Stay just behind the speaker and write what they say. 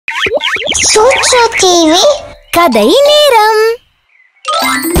சூட்சு TV கதை நேரம்.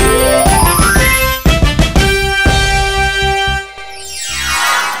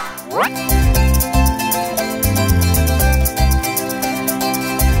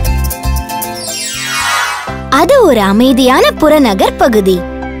 அது ஒரு அமைதியான புறநகர் பகுதி.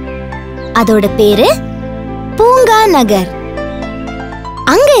 அதோட பேரு பூங்கா நகர்.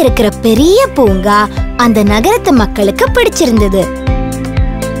 அங்க இருக்கிற பெரிய பூங்கா அந்த நகரத்து மக்களுக்கு பிடிச்சிருந்தது.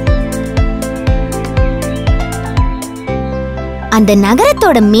 அந்த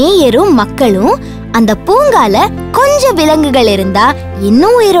நகரத்தோட மேயரும் மக்களும் அந்த பூங்கால கொஞ்சம் விலங்குகள் இருந்தா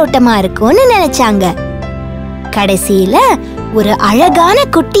இன்னும் உயிரோட்டமா இருக்கும்னு நினைச்சாங்க. கடைசியில ஒரு அழகான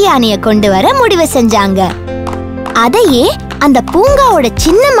குட்டி யானைய கொண்டு வர முடிவு செஞ்சாங்க. அதையே அந்த பூங்காவோட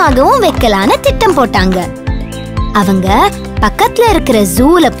சின்னமாகவும் வைக்கலான்னு திட்டம் போட்டாங்க. அவங்க பக்கத்துல இருக்கிற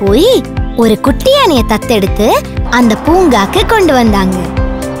ஜூல போய் ஒரு குட்டி யானைய தத்தெடுத்து அந்த பூங்காக்கு கொண்டு வந்தாங்க.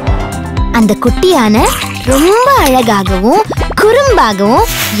 அந்த குட்டி யானை ரொம்ப அழகாகவும் குறும்பாகவும்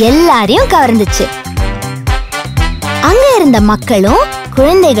எல்லாரையும் கவர்ந்துச்சு. அங்க இருந்த மக்களும்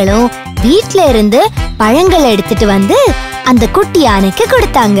குழந்தைகளும் வீட்ல இருந்து பழங்களை எடுத்துட்டு வந்து அந்த குட்டி யானைக்கு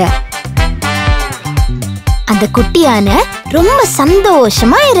கொடுத்தாங்க. அந்த குட்டி யானை ரொம்ப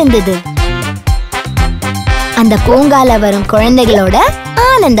சந்தோஷமா இருந்தது. அந்த பூங்கால வரும் குழந்தைகளோட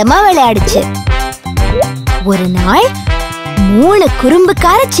ஆனந்தமா விளையாடுச்சு. ஒரு நாள் 3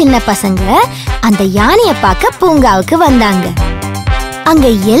 குறும்புக்கார சின்ன பசங்க அந்த யானைய பார்க்க பூங்காவுக்கு வந்தாங்க. அங்க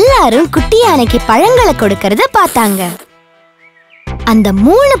எல்லாரும் குட்டி யானைக்கு பழங்களை கொடுக்கறத பார்த்தாங்க. அந்த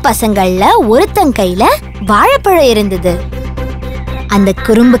 3 பசங்கள்ல ஒருத்தன் கையில வாழைப்பழம் இருந்தது. அந்த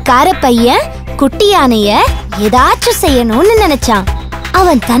குறும்புக்கார பையன் குட்டி யானைய ஏதாச்சும் செய்யணும்னு நினைச்சான்.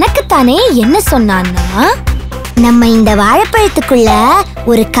 அவன் தனக்குத்தானே என்ன சொன்னான்னா, நம்ம இந்த வாழைப்பழத்துக்குள்ள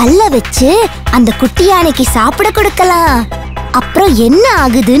ஒரு கல்லை வச்சு அந்த குட்டி யானைக்கு சாப்பிட கொடுக்கலாம், அப்புறம் என்ன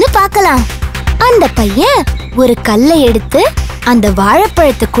ஆகுதுன்னு பார்க்கலாம். அந்த பையன் ஒரு கல்லை எடுத்து அந்த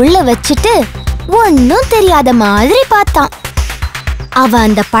வாழைப்பழத்துக்குள்ள வச்சுட்டு ஒன்னும் தெரியாத மாதிரி பார்த்தான். அவன்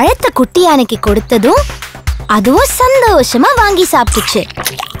அந்த பழத்தை குட்டி யானைக்கு கொடுத்ததும் அதுவும் சந்தோஷமா வாங்கி சாப்பிட்டுச்சு.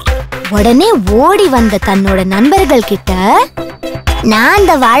 உடனே ஓடி வந்த தன்னோட நண்பர்கள் கிட்ட, நான்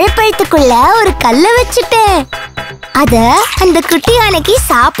அந்த வாழைப்பழத்துக்குள்ள ஒரு கல்லை வச்சுட்டேன், அத அந்த குட்டி யானைக்கு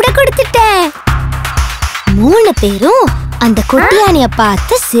சாப்பிட கொடுத்துட்டேன். 3 பேரும் அந்த குட்டி யானைய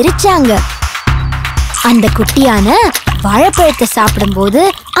பார்த்து சிரிச்சாங்க. அந்த குட்டி யானை வாழைப்பழத்தை சாப்பிடும்போது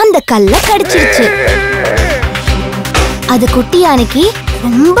அந்த கல்லை கடிச்சிருச்சு. அது குட்டி யானைக்கு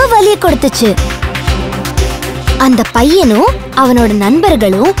ரொம்ப வலிய கொடுத்துச்சு. அந்த பையனும் அவனோட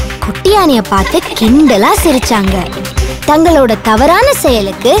நண்பர்களும் குட்டி யானைய பார்த்து கிண்டலா சிரிச்சாங்க. தங்களோட தவறான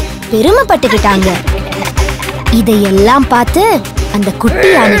செயலுக்கு பெருமைப்பட்டுக்கிட்டாங்க. இதையெல்லாம் பார்த்து அந்த குட்டி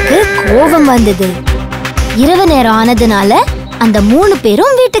யானைக்கு கோபம் வந்தது. இரவு நேரம் ஆனதுனால அந்த 3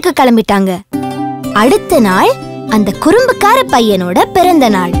 பேரும் வீட்டுக்கு கிளம்பிட்டாங்க. அடுத்த நாள் அந்த குறும்புக்கார பையனோட பிறந்த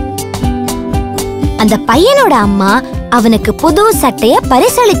நாள். அந்த பையனோட அம்மா அவனுக்கு புது சட்டைய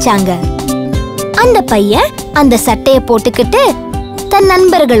பரிசளிச்சாங்க. அந்த பையன் அந்த சட்டைய போட்டுக்கிட்டு தன்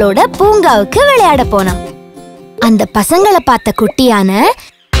நண்பர்களோட பூங்காவுக்கு விளையாட போனான். அந்த பசங்களை பார்த்த குட்டி யானை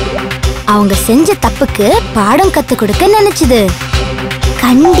அவங்க செஞ்ச தப்புக்கு பாடம் கத்து கொடுக்க நினைச்சுது.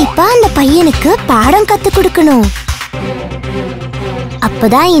 கண்டிப்பா அந்த பையனுக்கு பாடம் கத்து கொடுக்கணும்,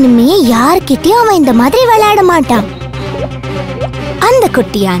 அப்பதான் இனிமே யார்கிட்டயும் அவன் இந்த மாதிரி விளையாட மாட்டான். அந்த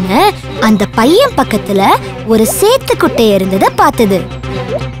குட்டி யானை அந்த பையன் பக்கத்துல ஒரு சேத்துக்குட்டை இருந்தத பார்த்தது.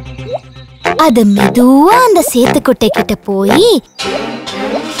 அது மெதுவா அந்த சேத்துக்குட்டை கிட்ட போய்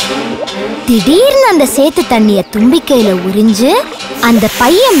திடீர்னு அந்த சேத்து தண்ணிய தும்பிக்கையில உறிஞ்சு அந்த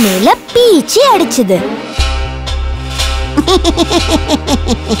பையன் மேல பீச்சி அடிச்சுது.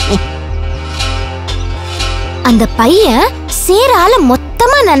 அந்த பையன் சேரால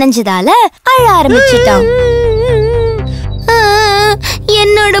மொத்தமா நனைஞ்சதால அழ ஆரம்பிச்சிட்டான்.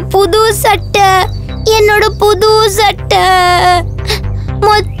 என்னோட புது சட்டை, என்னோட புது சட்டை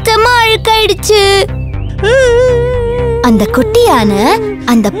மொத்தமா அழுக்காயிடுச்சு. அந்த குட்டி யானை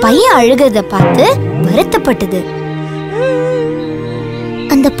அந்த பையன் அழுகிறத பார்த்து வருத்தப்பட்டது.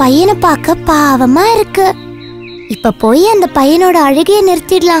 அந்த பையனை பார்க்க பாவமா இருக்கு, இப்ப போய் அந்த பையனோட அழுகைய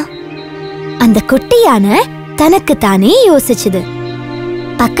நிறுத்திடலாம். அந்த குட்டி யானை தனக்கு தானே யோசிச்சுது.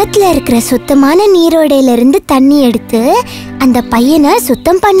 பக்கத்துல இருக்கிற சுத்தமான நீரோடையில இருந்து தண்ணி எடுத்து அந்த பையனை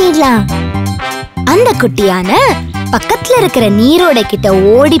சுத்தம் பண்ணிடலாம். அந்த குட்டி யானை பக்கத்துல இருக்கிற நீரோடை கிட்ட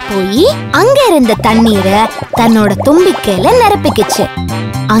ஓடி போய் அங்க இருந்த தண்ணீரை தன்னோட தும்பிக்கையில நிரப்பிக்குச்சு.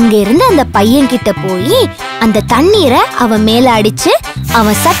 அங்க இருந்து அந்த பையன் கிட்ட போய் அந்த தண்ணீரை அவன் மேல அடிச்சு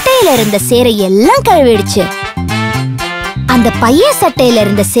அவன் சட்டையில இருந்த சேரை எல்லாம் கழுவிடுச்சு. அந்த பையன் சட்டையில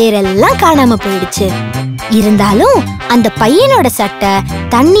இருந்த சேரெல்லாம் காணாம போயிடுச்சு. இருந்தாலும் அந்த பையனோட சட்டை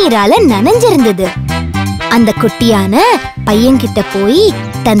தண்ணீரால நனைஞ்சிருந்தது. அந்த குட்டியான பையன்கிட்ட போய்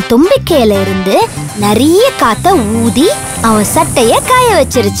தன் தும்பிக்கையில இருந்து நிறைய காத்த ஊதி அவன் சட்டைய காய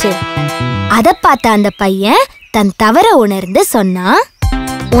வச்சிருச்சு. அத பார்த்த அந்த பையன் தன் தவற உணர்ந்து சொன்னா,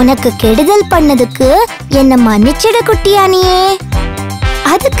 உனக்கு கெடுதல் பண்ணதுக்கு என்ன மன்னிச்சிடு குட்டியானியே.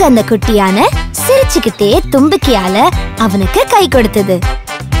 அதுக்கு அந்த குட்டியான சிரிச்சுக்கிட்டே தும்பிக்கையால அவனுக்கு கை கொடுத்தது.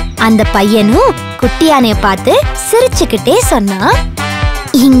 அந்த பையனும் குட்டியானைய பார்த்து சிரிச்சுக்கிட்டே சொன்னா,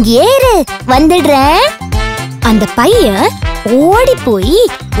 இங்கே இரு, வந்துடுறேன். அந்த பையன் ஓடி போய்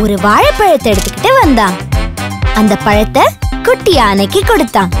ஒரு வாழைப்பழத்தை எடுத்துக்கிட்டு வந்தான். அந்த பழத்தை குட்டி யானைக்கு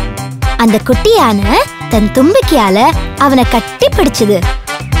கொடுத்தான். அந்த குட்டி யானை தன் தும்பிக்கையால அவனை கட்டி பிடிச்சது.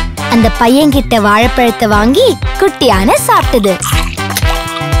 அந்த பையன்கிட்ட வாழைப்பழத்தை வாங்கி குட்டி யானை சாப்பிட்டது.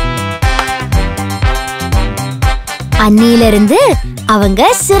 அன்னிலிருந்து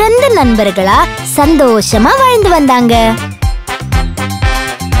அவங்க சிறந்த நண்பர்களா சந்தோஷமா வாழ்ந்து வந்தாங்க.